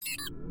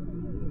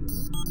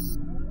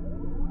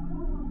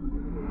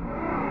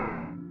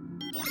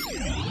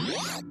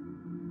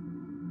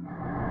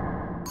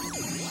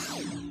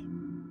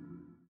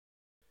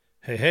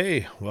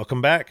Hey,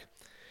 welcome back.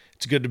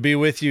 It's good to be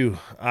with you.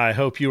 I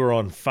hope you are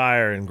on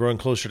fire and growing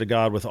closer to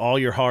God with all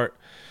your heart.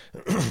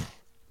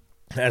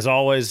 As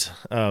always,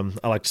 I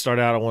like to start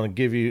out. I want to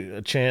give you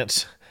a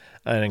chance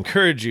and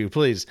encourage you,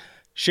 please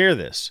share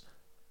this.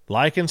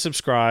 Like and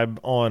subscribe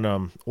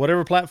on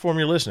whatever platform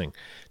you're listening.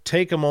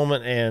 Take a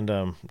moment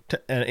and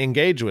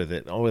engage with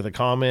it with a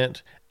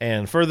comment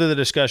and further the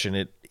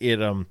discussion.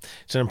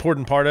 It's an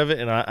important part of it,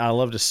 and I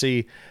love to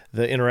see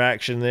the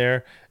interaction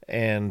there.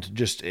 And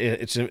just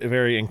it's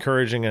very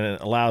encouraging, and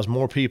it allows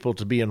more people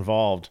to be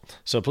involved.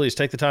 So please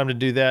take the time to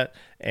do that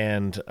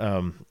and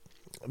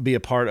be a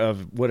part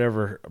of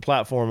whatever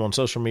platform on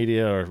social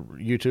media or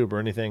YouTube or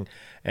anything,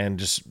 and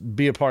just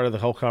be a part of the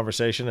whole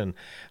conversation, and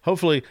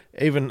hopefully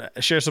even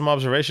share some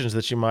observations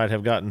that you might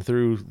have gotten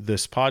through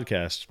this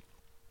podcast.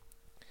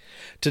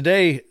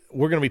 Today,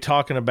 we're going to be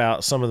talking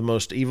about some of the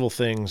most evil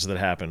things that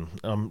happen,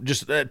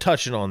 just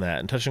touching on that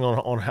and touching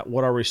on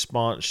what our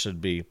response should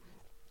be,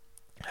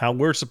 how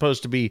we're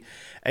supposed to be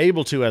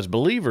able to, as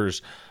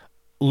believers,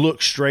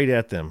 look straight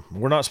at them.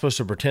 We're not supposed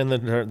to pretend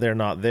that they're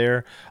not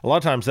there. A lot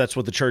of times that's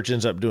what the church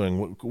ends up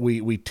doing.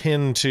 We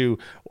tend to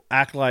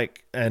act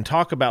like and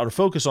talk about or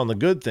focus on the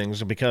good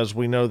things because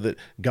we know that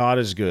God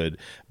is good.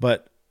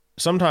 But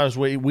sometimes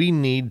we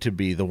need to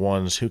be the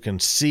ones who can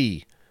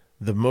see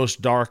the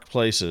most dark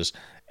places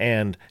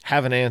and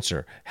have an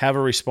answer, have a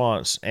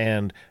response,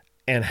 and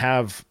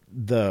have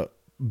the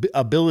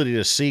ability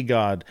to see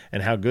God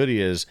and how good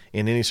He is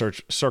in any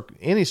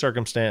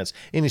circumstance,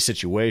 any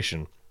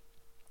situation.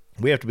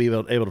 We have to be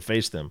able to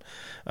face them.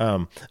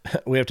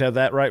 We have to have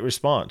that right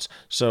response.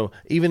 So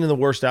even in the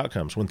worst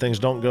outcomes, when things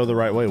don't go the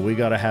right way, we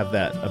got to have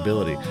that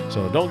ability.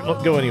 So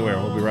don't go anywhere.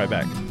 We'll be right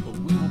back.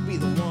 We will be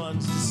the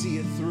ones to see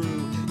it through,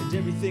 and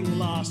everything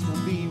lost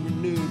will be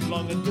renewed.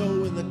 Long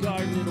ago in the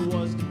garden it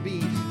was to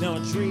be, now a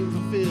dream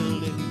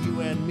fulfilled in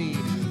you and me.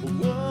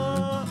 Whoa,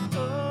 oh,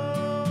 whoa.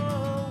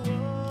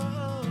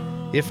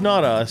 If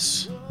not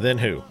us, then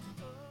who?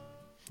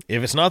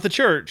 If it's not the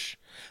church,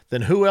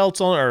 then who else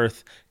on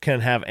earth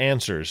can have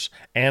answers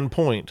and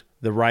point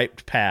the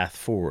right path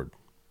forward?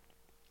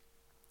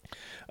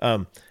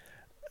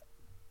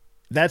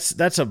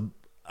 That's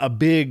a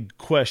big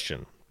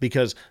question,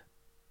 because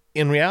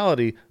in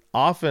reality,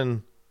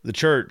 often the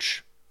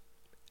church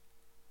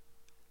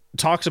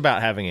talks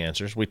about having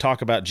answers. We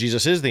talk about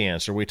Jesus is the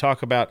answer. We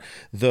talk about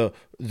the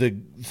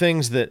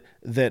things that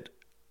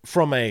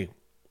from a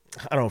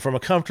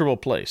comfortable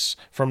place,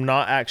 from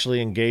not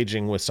actually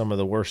engaging with some of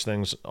the worst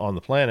things on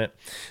the planet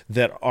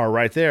that are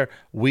right there,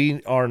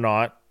 we are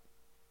not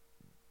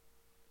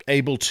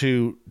able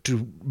to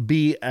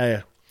be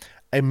a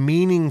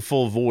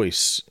meaningful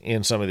voice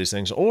in some of these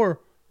things, or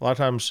a lot of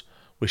times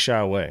we shy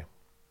away.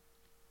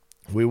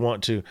 We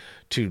want to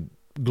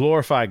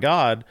glorify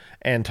God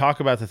and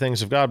talk about the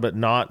things of God, but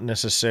not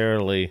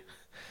necessarily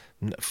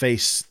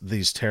face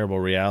these terrible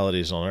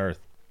realities on earth.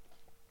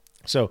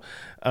 So,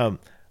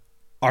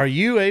 are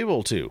you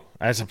able to,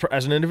 as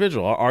an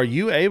individual, are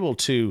you able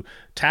to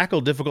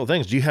tackle difficult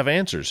things? Do you have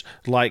answers,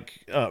 like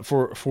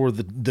for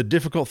the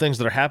difficult things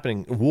that are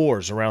happening,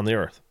 wars around the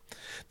earth,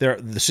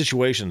 the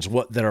situations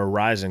that are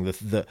arising,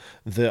 the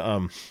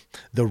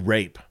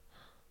rape,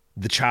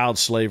 the child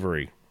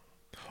slavery,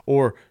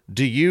 or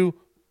do you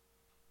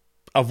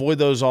avoid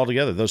those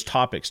altogether? Those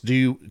topics.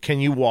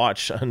 Can you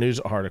watch a news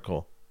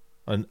article,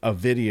 a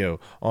video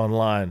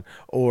online,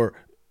 or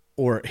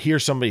hear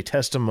somebody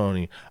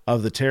testimony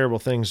of the terrible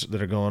things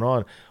that are going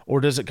on? Or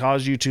does it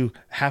cause you to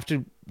have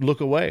to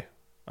look away?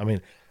 I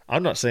mean,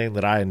 I'm not saying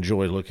that I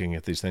enjoy looking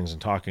at these things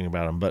and talking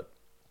about them, but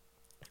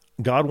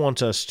God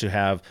wants us to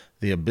have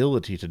the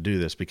ability to do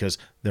this because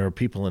there are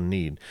people in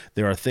need.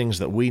 There are things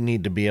that we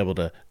need to be able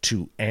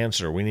to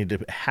answer. We need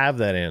to have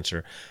that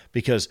answer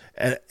because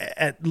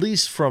at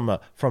least from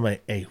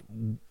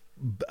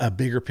a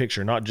bigger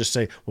picture, not just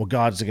say, well,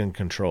 God's in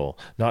control,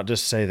 not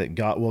just say that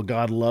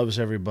God loves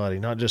everybody,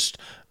 not just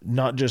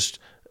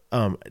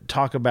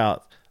talk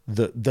about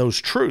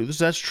those truths.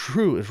 That's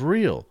true. It's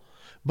real,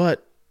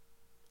 but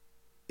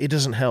it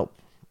doesn't help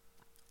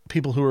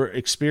people who are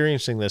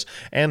experiencing this,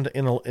 and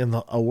in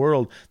a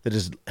world that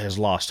has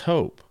lost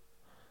hope,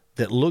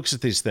 that looks at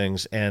these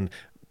things, and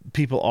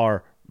people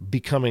are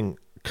becoming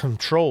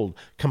controlled,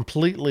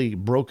 completely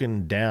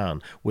broken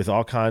down with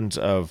all kinds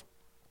of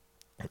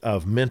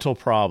mental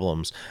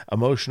problems,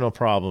 emotional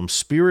problems,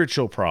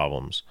 spiritual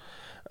problems,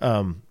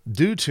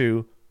 due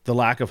to the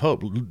lack of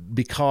hope,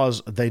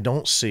 because they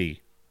don't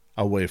see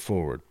a way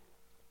forward.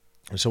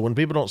 And so when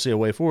people don't see a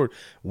way forward,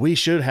 we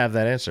should have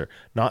that answer,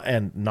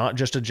 not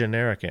just a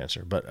generic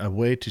answer, but a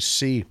way to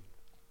see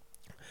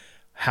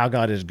how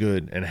God is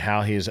good and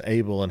how He is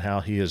able and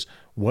how He is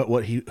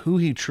who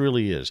He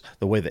truly is,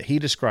 the way that He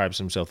describes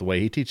Himself, the way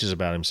He teaches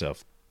about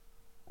Himself.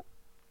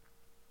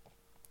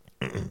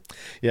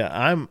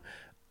 Yeah,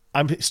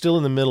 I'm still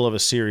in the middle of a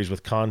series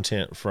with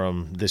content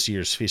from this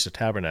year's Feast of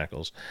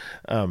Tabernacles.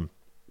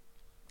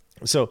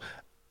 So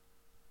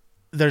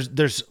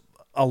there's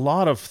a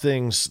lot of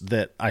things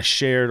that I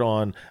shared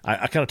on.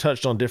 I kind of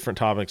touched on different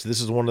topics.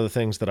 This is one of the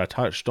things that I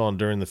touched on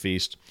during the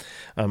feast.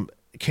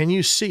 can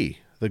you see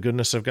the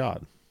goodness of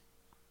God?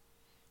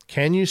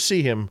 Can you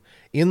see him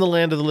in the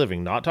land of the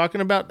living? Not talking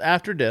about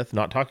after death,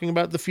 not talking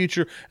about the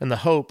future and the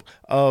hope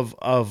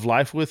of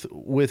life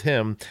with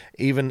him,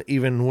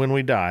 even when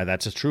we die.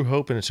 That's a true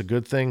hope and it's a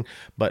good thing.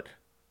 But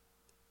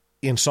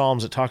in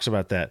Psalms, it talks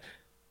about that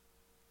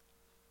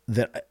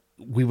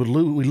we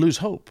lose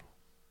hope.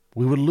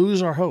 We would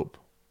lose our hope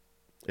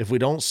if we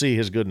don't see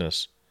his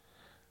goodness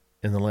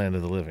in the land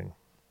of the living.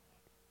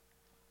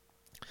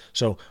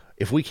 So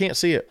if we can't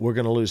see it, we're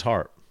going to lose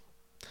heart.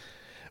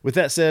 With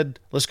that said,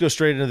 let's go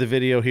straight into the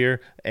video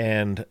here,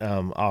 and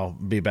I'll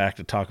be back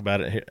to talk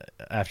about it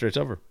after it's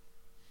over.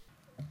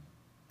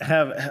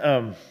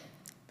 Have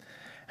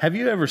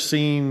you ever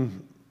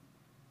seen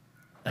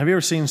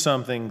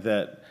something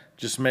that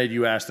just made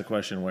you ask the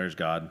question, "Where's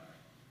God?"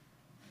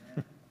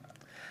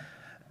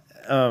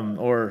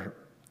 Or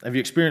have you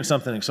experienced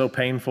something so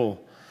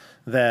painful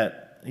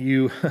that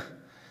you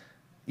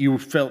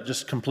felt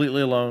just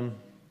completely alone?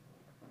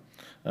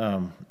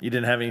 You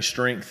didn't have any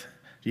strength.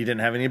 You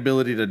didn't have any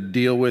ability to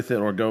deal with it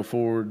or go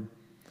forward.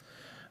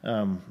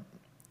 Or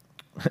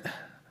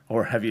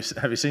have you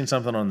seen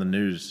something on the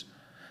news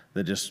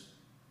that just,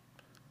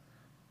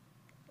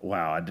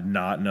 wow, I did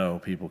not know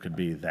people could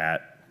be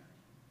that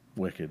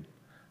wicked.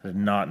 I did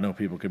not know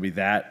people could be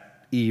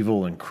that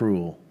evil and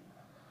cruel.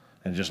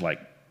 And just like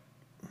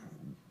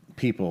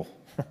people,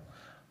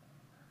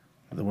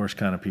 the worst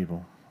kind of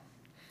people.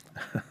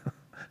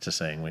 It's a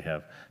saying we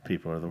have,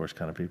 people are the worst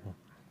kind of people.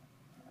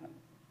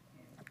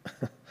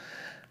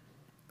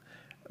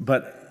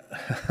 But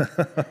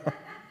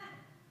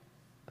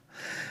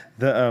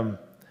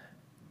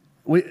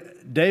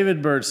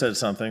David Bird said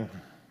something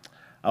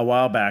a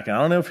while back, and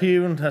I don't know if he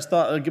even has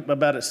thought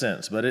about it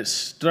since, but it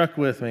stuck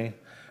with me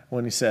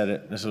when he said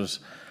it. This was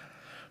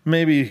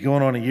maybe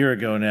going on a year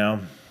ago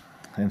now,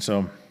 and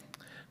so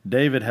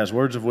David has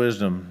words of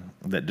wisdom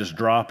that just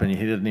drop, and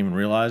he didn't even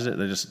realize it.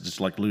 They're just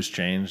like loose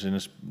change, and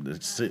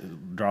it's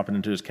dropping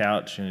into his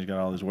couch, and he's got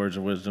all these words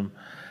of wisdom,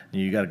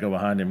 and you got to go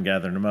behind him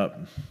gathering them up.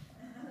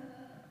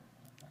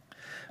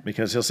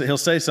 Because he'll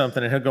say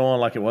something and he'll go on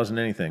like it wasn't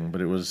anything,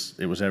 but it was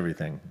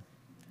everything.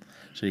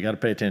 So you got to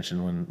pay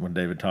attention when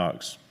David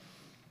talks.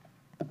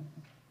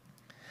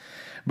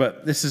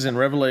 But this is in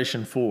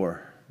Revelation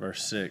 4,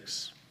 verse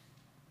 6.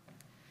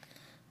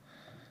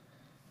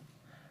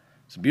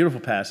 It's a beautiful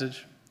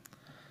passage.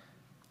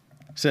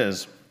 It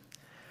says,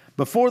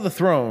 "Before the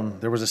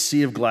throne there was a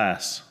sea of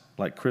glass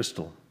like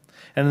crystal,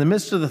 and in the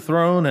midst of the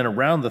throne and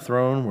around the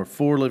throne were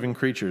 4 living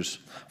creatures,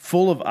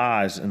 full of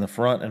eyes in the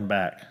front and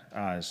back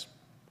eyes.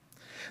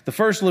 The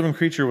first living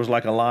creature was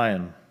like a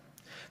lion.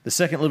 The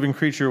second living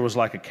creature was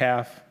like a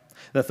calf.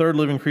 The third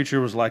living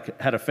creature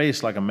had a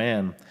face like a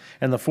man.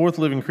 And the fourth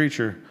living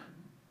creature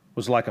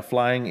was like a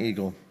flying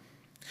eagle.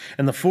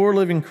 And the 4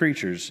 living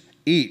creatures,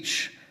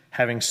 each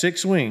having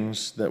 6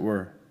 wings that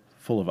were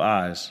full of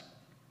eyes.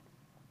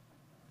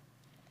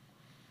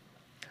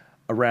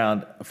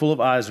 Full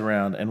of eyes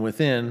around and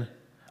within,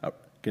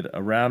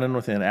 around and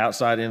within,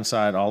 outside,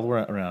 inside, all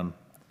around.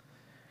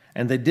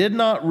 And they did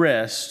not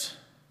rest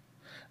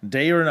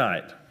day or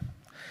night,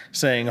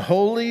 saying,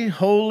 'Holy,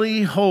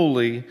 holy,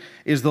 holy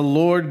is the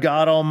Lord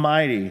God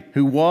Almighty,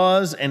 who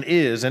was and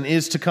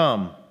is to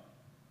come.'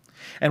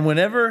 And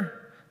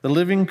whenever the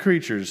living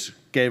creatures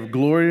gave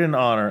glory and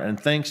honor and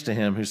thanks to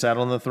him who sat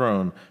on the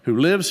throne, who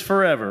lives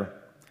forever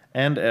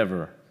and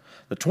ever,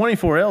 the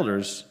 24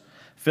 elders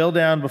fell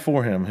down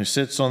before him who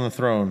sits on the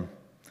throne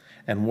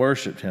and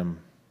worshiped him.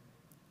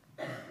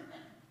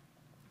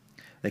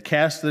 They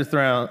cast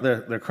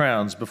their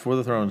crowns before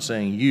the throne,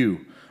 saying,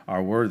 'You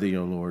are worthy,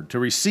 O Lord, to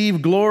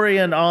receive glory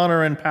and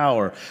honor and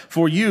power,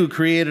 for you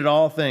created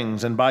all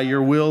things, and by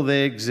your will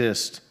they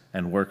exist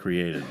and were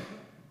created.'"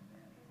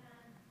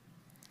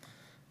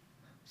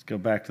 Let's go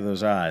back to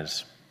those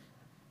eyes.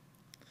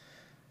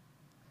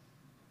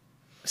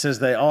 It says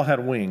they all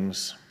had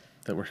wings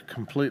that were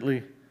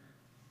completely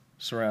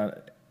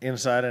surrounded,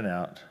 inside and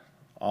out,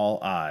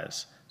 all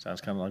eyes.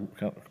 Sounds kind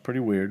of pretty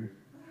weird.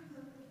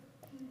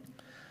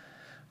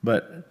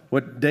 But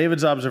what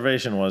David's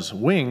observation was,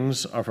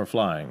 wings are for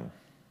flying.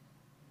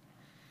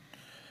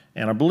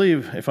 And I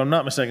believe, if I'm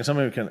not mistaken,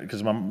 somebody can,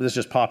 because this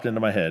just popped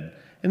into my head.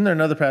 Isn't there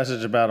another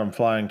passage about them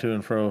flying to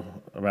and fro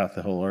about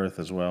the whole earth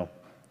as well?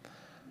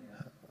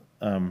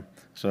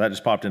 So that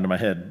just popped into my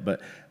head.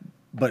 But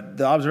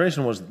the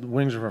observation was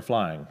wings are for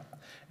flying.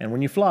 And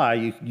when you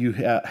fly, you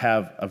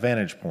have a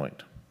vantage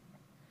point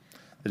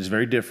that is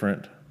very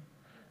different.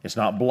 It's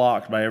not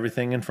blocked by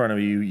everything in front of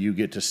you. You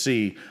get to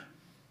see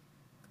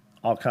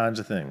all kinds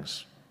of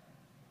things.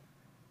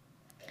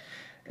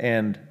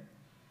 And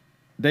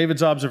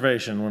David's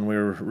observation when we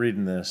were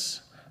reading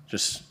this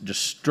just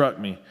struck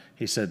me.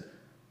 He said,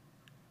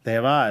 they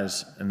have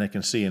eyes and they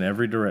can see in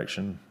every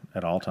direction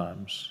at all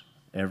times.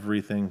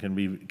 Everything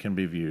can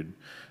be viewed.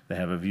 They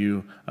have a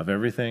view of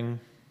everything.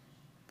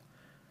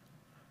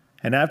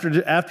 And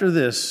after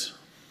this,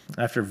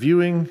 after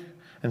viewing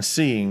and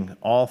seeing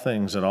all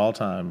things at all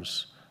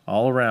times,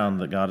 all around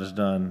that God has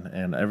done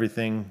and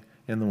everything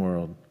in the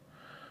world,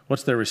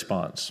 what's their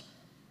response?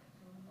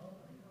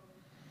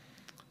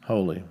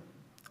 holy,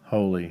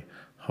 holy,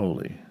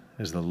 holy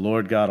is the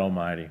Lord God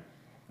Almighty.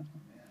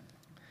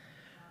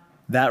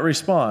 That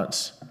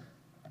response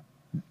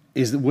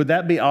would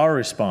that be our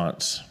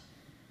response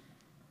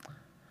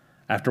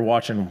after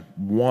watching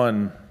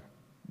one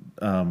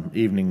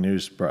evening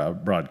news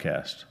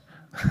broadcast?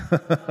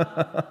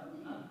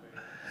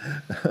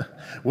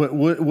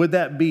 Would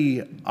that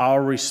be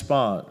our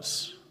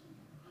response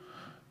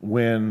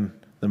when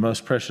the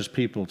most precious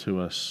people to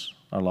us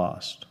are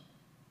lost?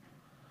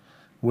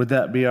 Would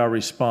that be our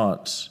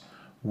response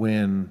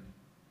when,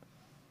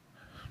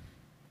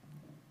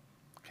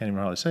 can't even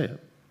hardly say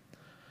it,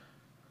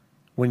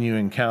 when you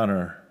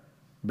encounter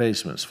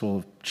basements full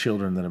of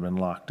children that have been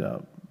locked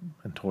up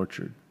and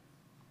tortured?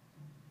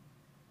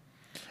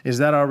 Is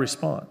that our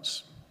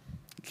response?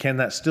 Can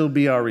that still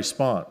be our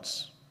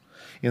response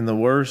in the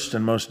worst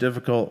and most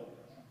difficult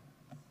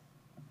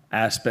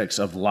aspects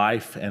of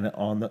life and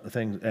on the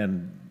things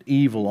and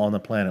evil on the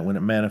planet when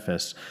it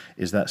manifests?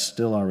 Is that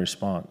still our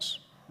response?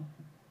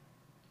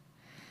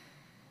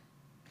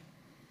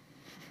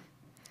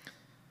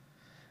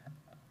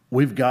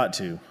 We've got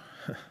to.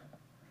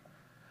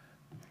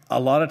 A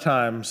lot of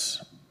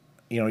times,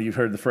 you've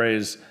heard the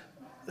phrase,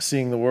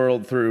 seeing the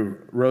world through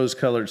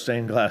rose-colored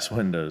stained glass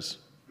windows.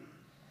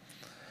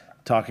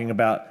 Talking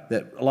about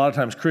that a lot of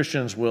times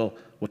Christians will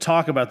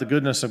talk about the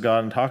goodness of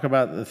God and talk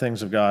about the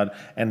things of God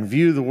and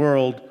view the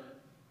world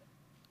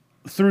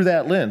through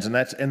that lens. And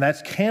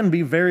that can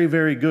be very,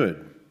 very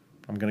good.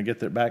 I'm going to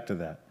get back to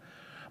that.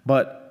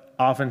 But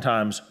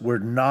oftentimes we're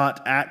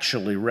not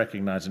actually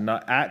recognizing,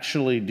 not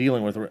actually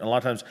dealing with, a lot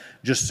of times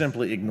just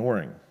simply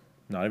ignoring,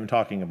 not even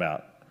talking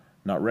about,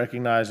 not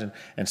recognizing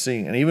and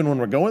seeing. And even when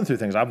we're going through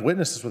things, I've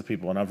witnessed this with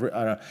people, and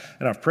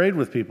I've prayed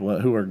with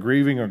people who are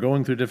grieving or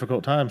going through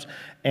difficult times.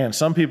 And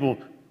some people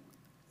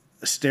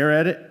stare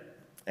at it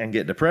and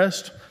get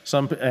depressed,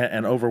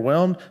 and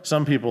overwhelmed.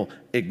 Some people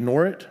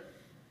ignore it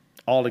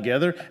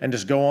altogether and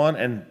just go on,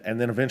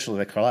 and then eventually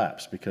they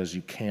collapse, because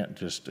you can't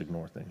just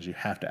ignore things. You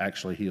have to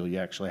actually heal. You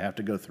actually have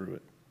to go through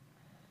it.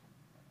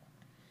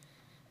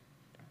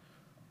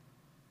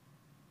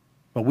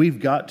 But we've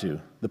got to.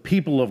 The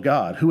people of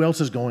God, who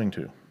else is going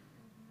to?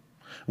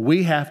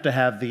 We have to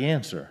have the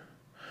answer.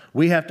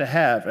 We have to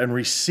have and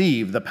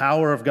receive the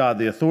power of God,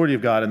 the authority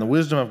of God, and the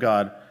wisdom of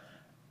God,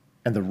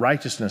 and the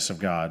righteousness of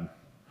God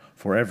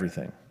for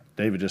everything.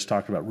 David just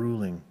talked about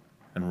ruling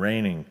and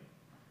reigning.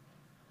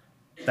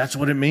 That's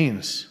what it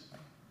means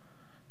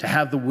to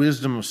have the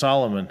wisdom of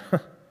Solomon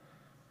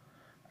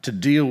to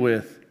deal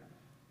with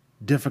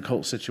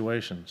difficult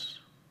situations,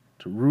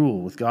 to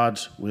rule with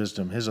God's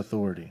wisdom, His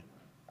authority.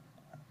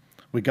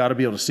 We got to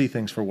be able to see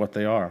things for what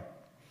they are.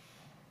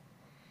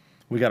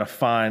 We got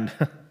to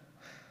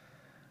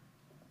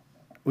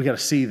we got to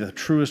see the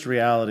truest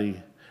reality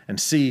and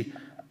see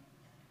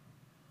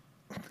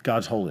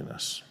God's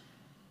holiness.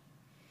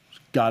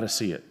 Got to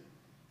see it.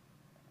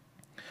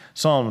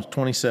 Psalm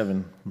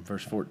 27,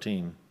 verse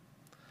 14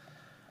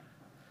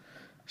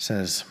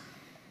 says,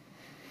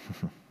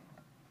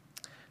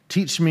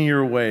 "Teach me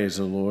your ways,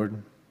 O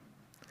Lord,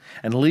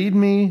 and lead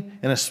me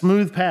in a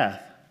smooth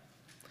path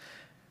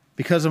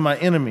because of my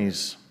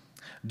enemies.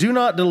 Do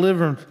not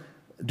deliver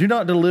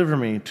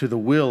me to the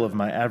will of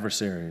my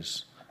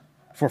adversaries,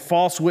 for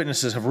false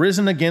witnesses have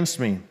risen against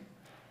me,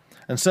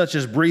 and such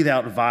as breathe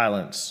out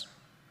violence.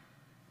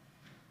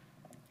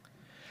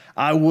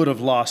 I would have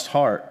lost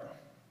heart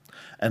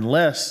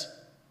unless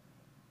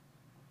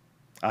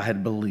I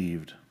had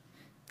believed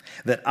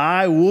that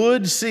I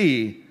would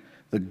see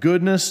the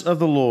goodness of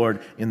the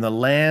Lord in the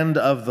land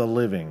of the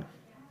living.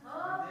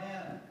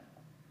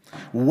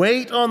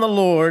 Wait on the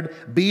Lord,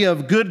 be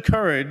of good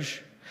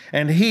courage,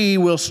 and He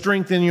will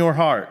strengthen your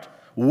heart.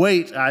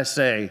 Wait, I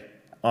say,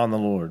 on the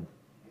Lord."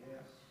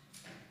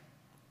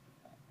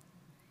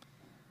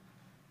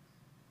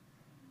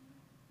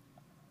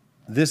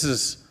 This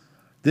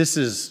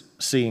is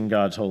seeing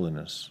God's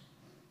holiness.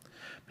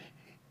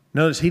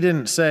 Notice He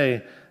didn't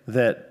say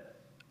that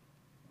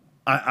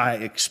I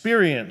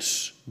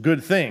experience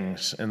good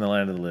things in the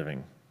land of the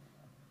living.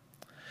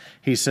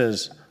 He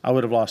says, I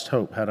would have lost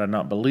hope had I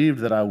not believed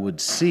that I would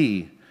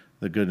see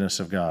the goodness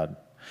of God.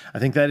 I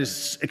think that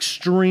is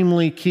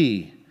extremely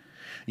key.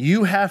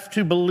 You have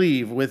to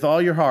believe with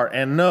all your heart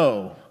and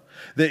know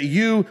that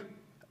you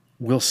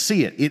will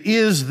see it. It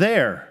is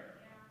there.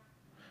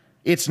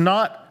 It's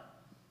not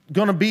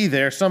going to be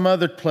there some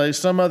other place,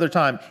 some other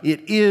time.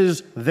 It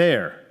is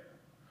there.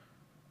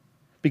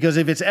 Because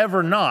if it's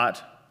ever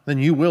not, then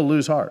you will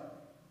lose heart.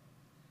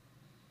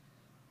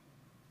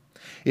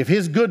 If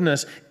His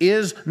goodness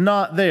is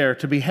not there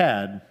to be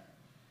had,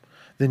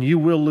 then you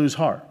will lose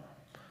heart.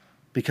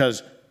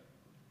 Because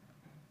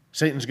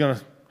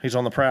he's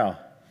on the prowl.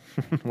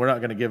 We're not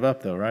going to give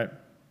up though, right?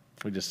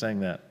 We just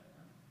sang that.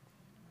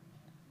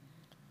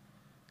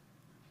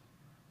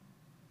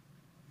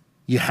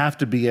 You have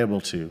to be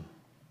able to,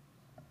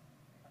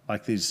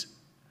 like these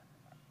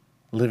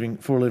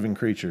four living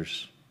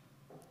creatures,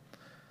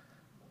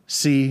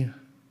 see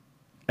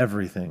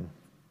everything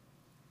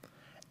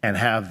and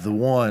have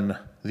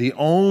the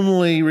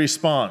only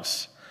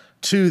response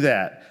to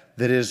that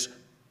is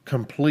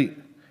complete,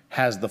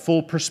 has the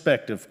full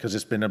perspective because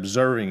it's been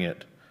observing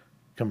it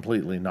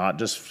completely, not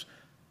just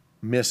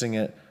missing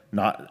it,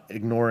 not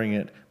ignoring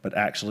it, but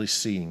actually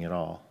seeing it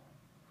all.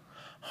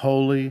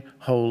 Holy,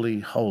 holy,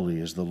 holy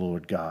is the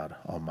Lord God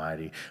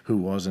Almighty, who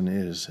was and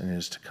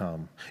is to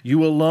come.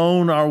 You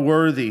alone are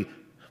worthy,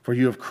 for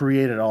you have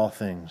created all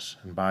things,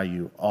 and by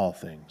you all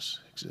things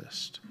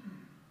exist.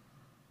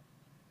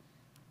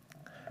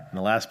 And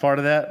the last part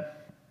of that,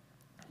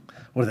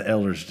 what do the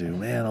elders do?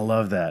 Man, I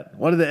love that.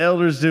 What do the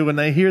elders do when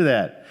they hear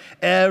that?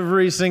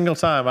 Every single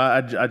time.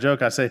 I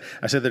joke, I say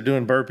they're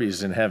doing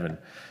burpees in heaven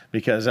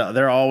because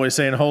they're always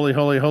saying, holy,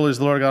 holy, holy is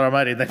the Lord God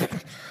Almighty. And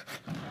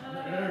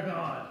they're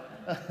gone.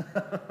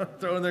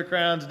 Throwing their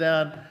crowns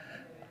down,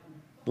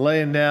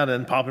 laying down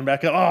and popping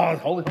back up. Oh,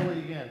 holy, holy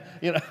again.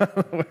 You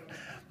know,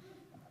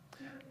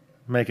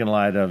 making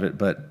light of it.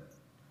 But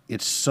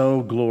it's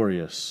so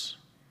glorious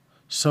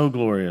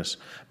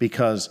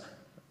because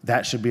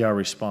that should be our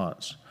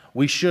response.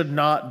 We should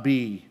not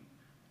be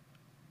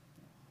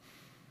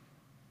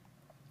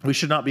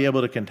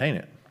able to contain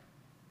it.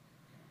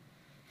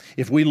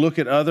 If we look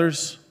at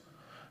others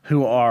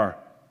who are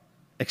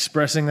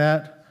expressing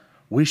that,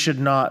 we should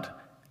not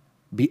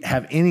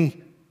have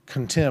any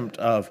contempt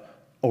of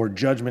or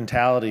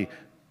judgmentality.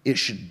 It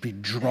should be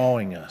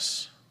drawing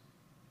us.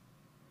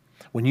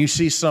 When you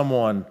see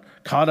someone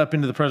caught up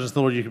into the presence of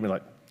the Lord, you can be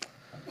like,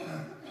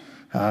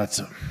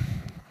 that's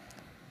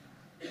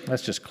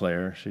just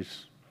Claire.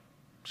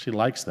 She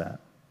likes that.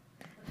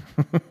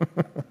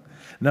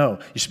 No,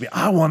 you should be,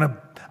 I want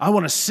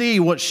to see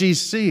what she's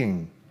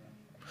seeing.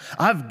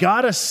 I've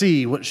got to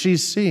see what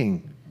she's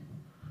seeing.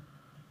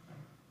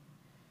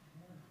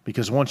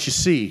 Because once you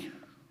see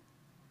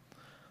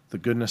the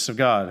goodness of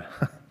God,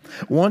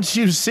 once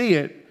you see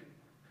it,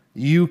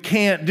 you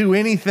can't do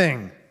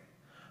anything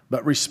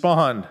but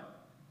respond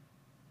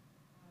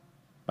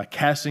by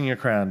casting your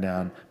crown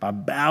down, by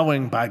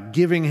bowing, by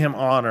giving him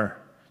honor.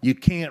 You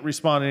can't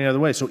respond any other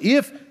way. So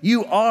if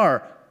you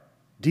are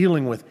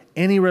dealing with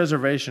any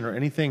reservation or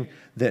anything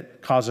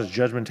that causes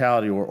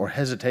judgmentality or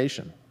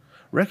hesitation,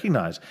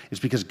 recognize it's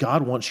because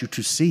God wants you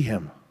to see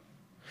him.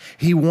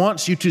 He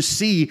wants you to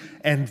see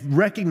and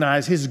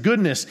recognize his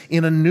goodness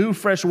in a new,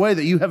 fresh way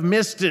that you have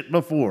missed it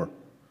before.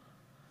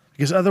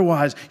 Because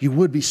otherwise, you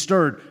would be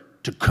stirred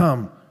to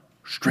come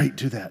straight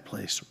to that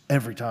place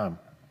every time.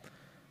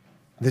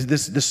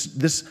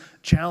 This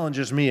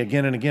challenges me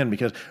again and again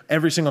because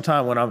every single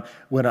time when I'm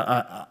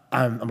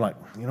like,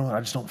 you know what,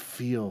 I just don't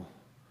feel.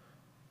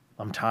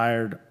 I'm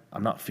tired.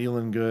 I'm not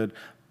feeling good.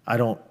 I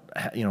don't,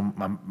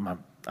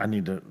 I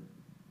need to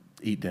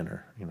eat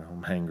dinner.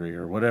 I'm hangry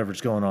or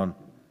whatever's going on.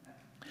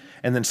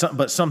 And then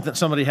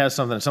somebody has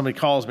something. Somebody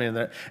calls me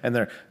and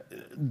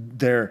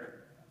they're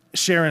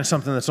sharing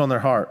something that's on their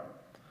heart.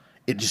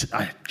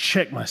 I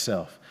check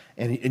myself,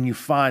 and you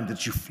find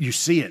that you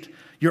see it.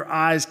 Your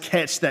eyes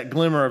catch that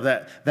glimmer of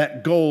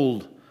that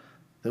gold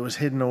that was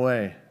hidden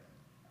away.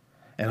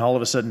 And all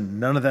of a sudden,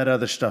 none of that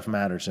other stuff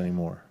matters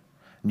anymore.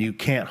 And you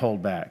can't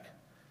hold back.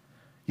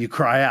 You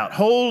cry out,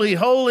 holy,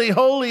 holy,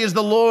 holy is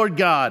the Lord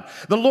God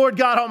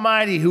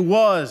Almighty, who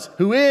was,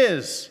 who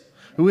is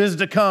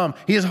to come.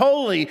 He is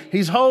holy,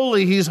 he's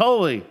holy, he's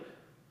holy.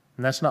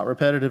 And that's not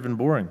repetitive and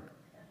boring.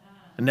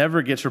 It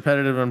never gets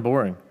repetitive and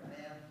boring.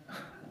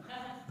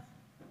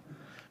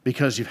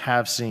 Because you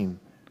have seen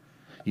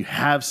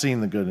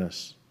the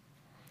goodness.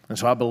 And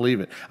so I believe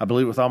it. I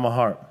believe it with all my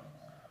heart.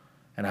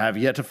 And I have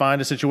yet to find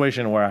a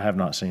situation where I have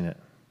not seen it.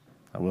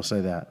 I will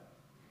say that.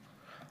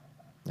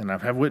 And I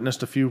have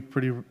witnessed a few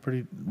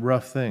pretty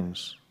rough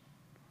things.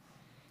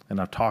 And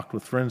I've talked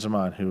with friends of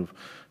mine who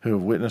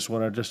have witnessed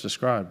what I just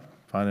described,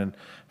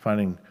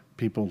 finding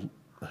people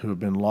who have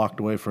been locked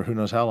away for who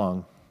knows how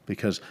long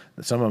because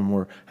some of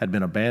them had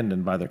been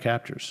abandoned by their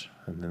captors,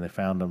 and then they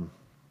found them.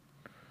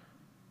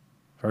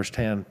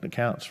 First-hand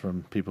accounts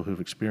from people who've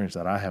experienced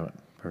that. I haven't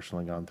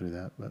personally gone through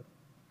that, but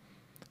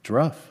it's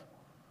rough.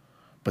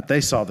 But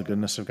they saw the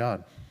goodness of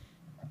God.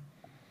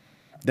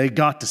 They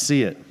got to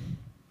see it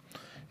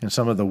in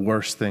some of the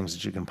worst things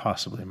that you can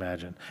possibly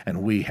imagine,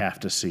 and we have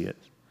to see it,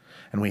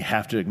 and we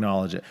have to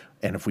acknowledge it.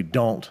 And if we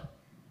don't,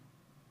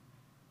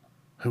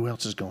 who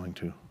else is going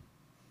to?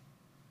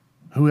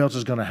 Who else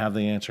is going to have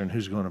the answer, and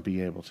who's going to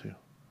be able to?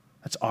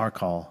 That's our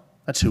call.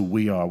 That's who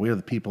we are. We are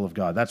the people of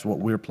God. That's what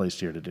we're placed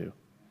here to do.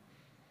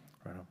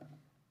 Right on.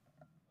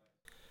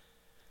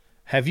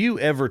 Have you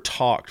ever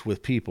talked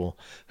with people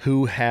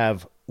who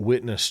have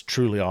witnessed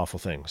truly awful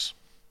things?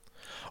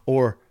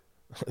 Or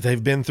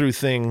they've been through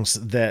things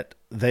that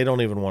they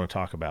don't even want to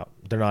talk about.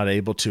 They're not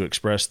able to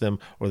express them,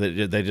 or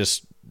they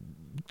just,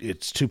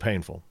 it's too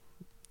painful.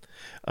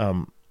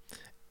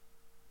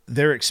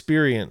 Their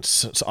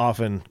experience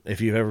often,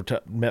 if you've ever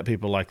met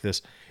people like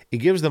this, it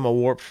gives them a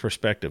warped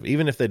perspective,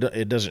 even if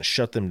it doesn't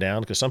shut them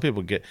down. Because some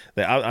people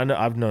I know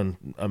I've known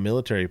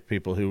military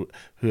people who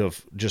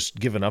have just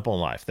given up on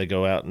life. They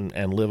go out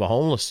and live a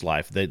homeless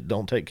life. They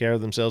don't take care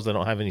of themselves. They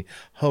don't have any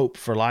hope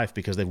for life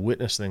because they've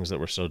witnessed things that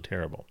were so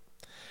terrible.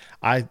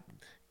 I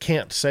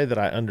can't say that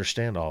I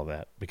understand all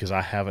that because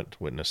I haven't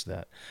witnessed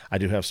that. I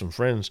do have some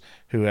friends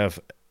who have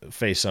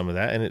faced some of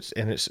that, and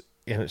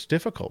it's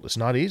difficult. It's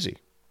not easy.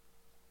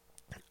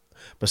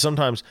 But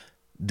sometimes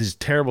these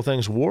terrible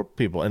things warp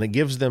people, and it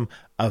gives them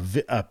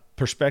a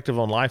perspective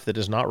on life that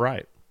is not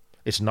right.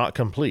 It's not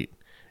complete.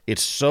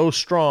 It's so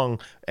strong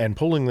and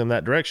pulling them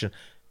that direction.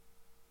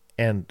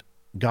 And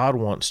God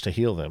wants to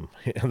heal them,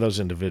 those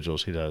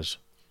individuals. He does.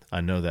 I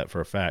know that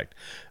for a fact.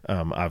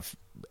 I've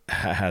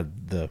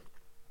had the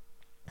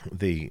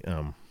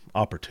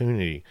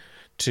opportunity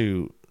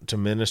to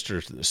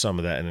minister some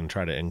of that and then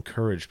try to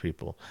encourage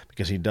people,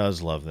 because he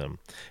does love them.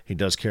 He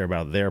does care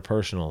about their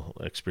personal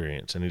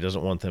experience, and he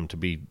doesn't want them to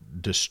be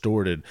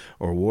distorted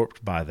or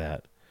warped by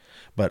that.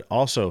 But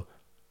also,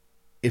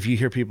 if you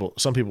hear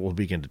some people will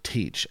begin to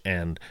teach,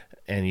 and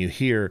you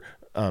hear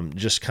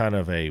just kind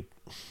of a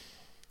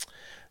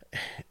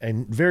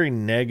very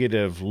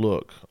negative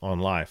look on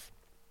life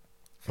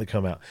that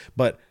come out.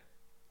 But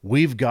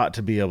we've got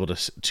to be able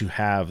to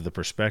have the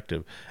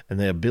perspective and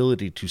the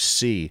ability to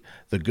see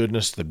the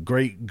goodness, the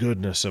great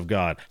goodness of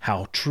God,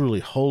 how truly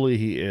holy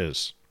he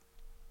is.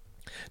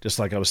 Just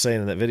like I was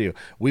saying in that video,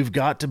 we've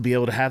got to be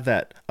able to have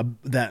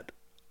that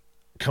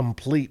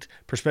complete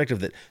perspective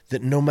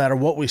that no matter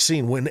what we've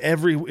seen,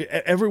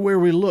 everywhere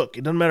we look,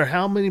 it doesn't matter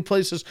how many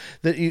places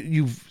that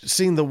you've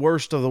seen the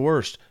worst of the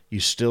worst, you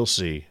still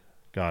see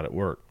God at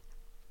work.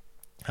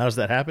 How does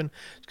that happen?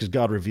 It's because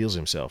God reveals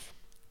himself.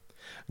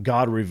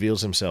 God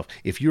reveals himself.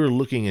 If you're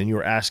looking and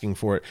you're asking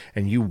for it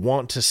and you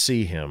want to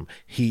see him,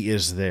 he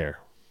is there.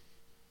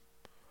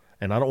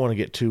 And I don't want to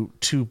get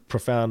too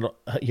profound,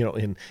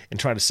 in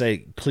trying to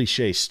say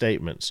cliche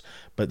statements.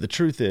 But the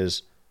truth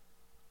is,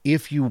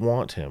 if you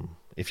want him,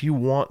 if you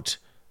want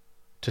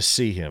to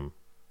see him,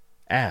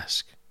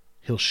 ask.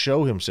 He'll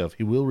show himself.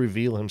 He will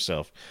reveal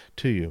himself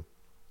to you.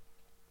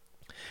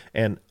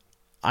 And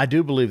I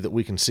do believe that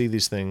we can see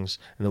these things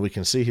and that we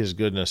can see his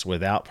goodness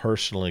without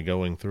personally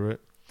going through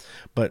it.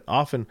 But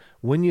often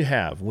when you've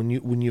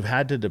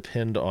had to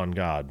depend on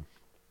God,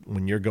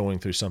 when you're going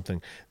through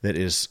something that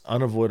is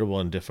unavoidable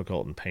and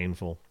difficult and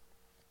painful,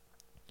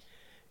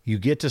 you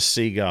get to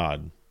see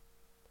God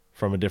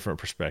from a different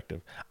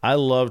perspective. I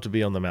love to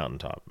be on the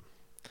mountaintop.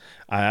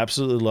 I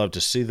absolutely love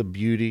to see the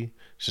beauty,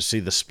 to see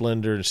the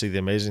splendor, to see the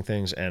amazing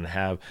things, and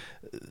have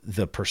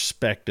the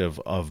perspective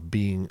of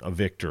being a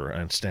victor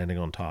and standing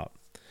on top.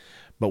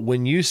 But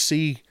when you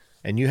see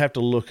and you have to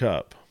look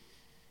up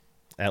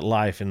at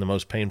life in the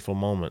most painful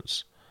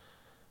moments,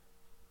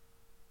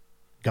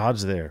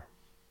 God's there.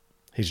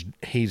 He's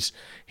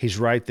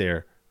right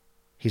there.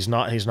 He's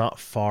not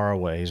far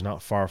away. He's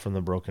not far from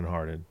the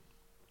brokenhearted.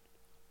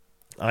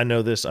 I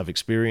know this. I've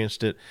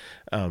experienced it.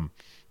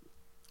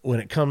 When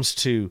it comes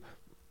to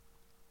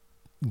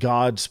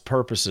God's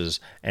purposes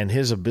and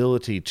his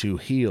ability to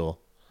heal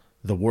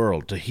the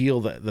world, to heal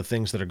the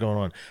things that are going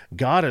on,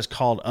 God has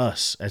called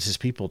us as his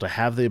people to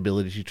have the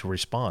ability to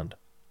respond.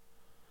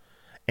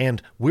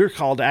 And we're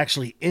called to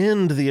actually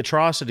end the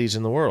atrocities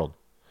in the world.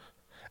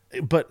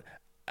 But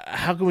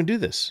how can we do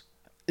this?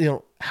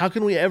 How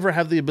can we ever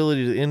have the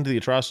ability to end the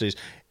atrocities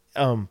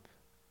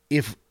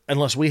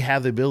unless we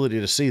have the ability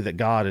to see that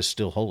God is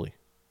still holy?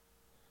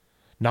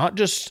 Not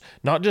just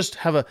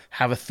have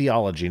a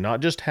theology, not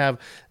just have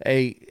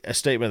a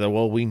statement that,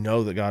 well, we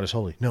know that God is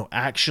holy. No,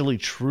 actually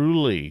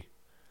truly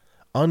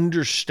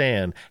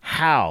understand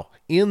how,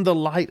 in the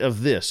light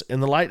of this, in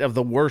the light of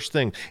the worst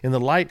thing, in the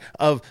light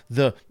of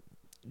the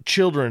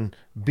children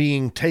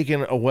being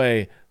taken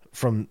away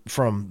from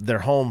their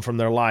home, from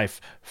their life,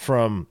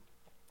 and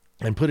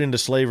put into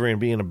slavery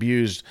and being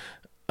abused,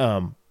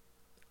 in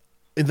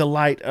the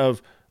light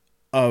of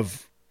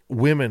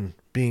women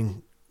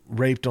being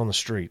raped on the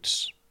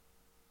streets,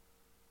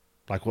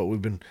 like what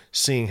we've been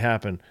seeing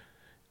happen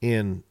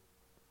in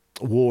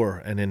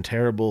war and in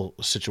terrible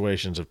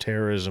situations of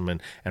terrorism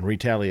and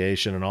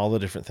retaliation and all the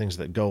different things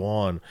that go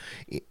on.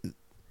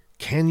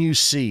 Can you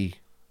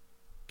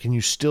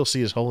still see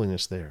his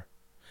holiness there?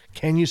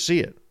 Can you see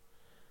it?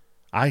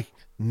 I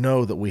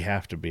know that we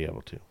have to be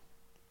able to.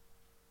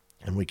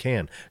 And we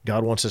can.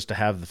 God wants us to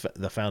have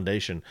the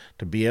foundation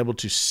to be able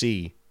to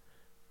see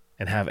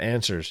and have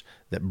answers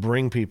that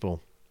bring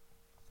people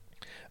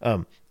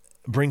to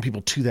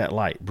that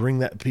light, bring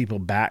that people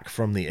back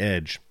from the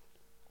edge.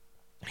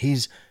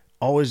 He's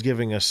always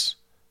giving us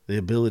the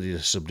ability to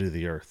subdue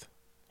the earth.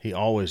 He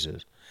always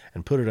is,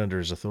 and put it under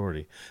his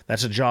authority.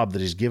 That's a job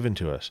that he's given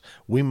to us.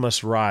 We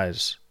must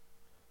rise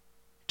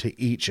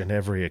to each and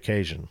every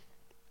occasion.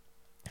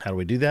 How do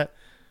we do that?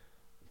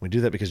 We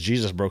do that because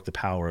Jesus broke the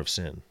power of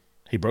sin.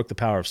 He broke the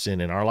power of sin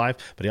in our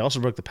life, but he also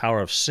broke the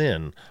power of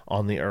sin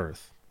on the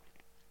earth.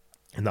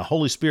 And the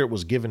Holy Spirit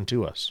was given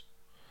to us.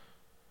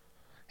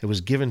 It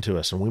was given to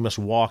us, and we must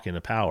walk in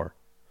a power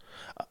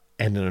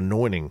and an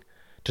anointing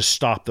to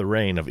stop the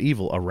reign of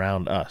evil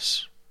around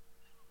us.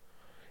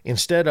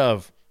 Instead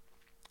of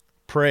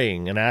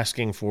praying and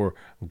asking for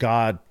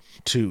God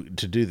to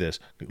do this,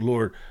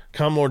 Lord,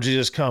 come, Lord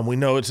Jesus, come. We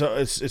know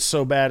it's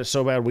so bad,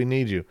 we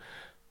need you.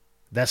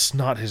 That's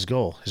not his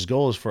goal. His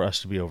goal is for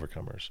us to be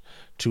overcomers,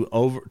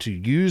 to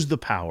use the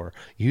power,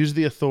 use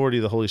the authority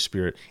of the Holy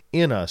Spirit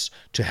in us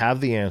to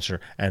have the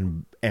answer,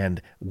 and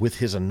with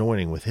his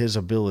anointing, with his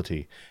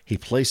ability, he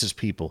places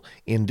people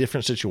in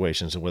different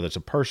situations, whether it's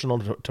a personal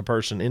to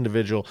person,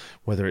 individual,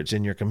 whether it's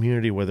in your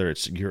community, whether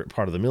it's you're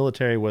part of the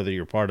military, whether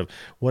you're part of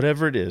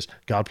whatever it is,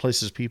 God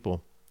places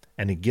people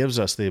and he gives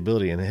us the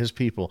ability, and his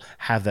people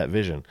have that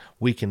vision.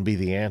 We can be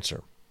the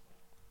answer.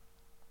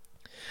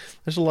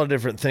 There's a lot of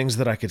different things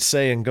that I could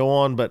say and go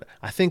on, but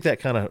I think that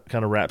kind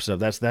of wraps it up.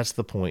 That's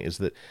the point, is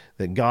that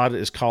God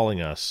is calling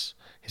us.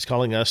 He's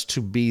calling us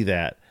to be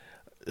that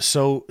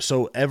so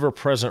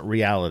ever-present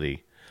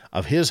reality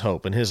of his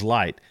hope and his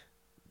light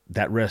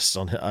that rests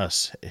on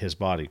us, his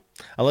body.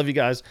 I love you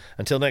guys.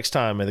 Until next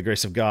time, may the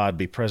grace of God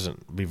be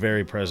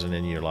very present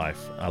in your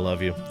life. I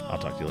love you. I'll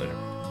talk to you later.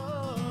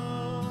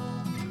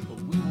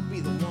 We will be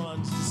the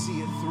ones to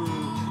see it through,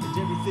 and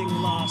everything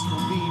lost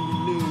will be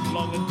renewed.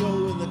 Long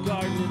ago in the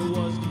garden it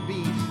was to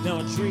be, now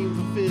a dream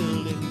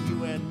fulfilled in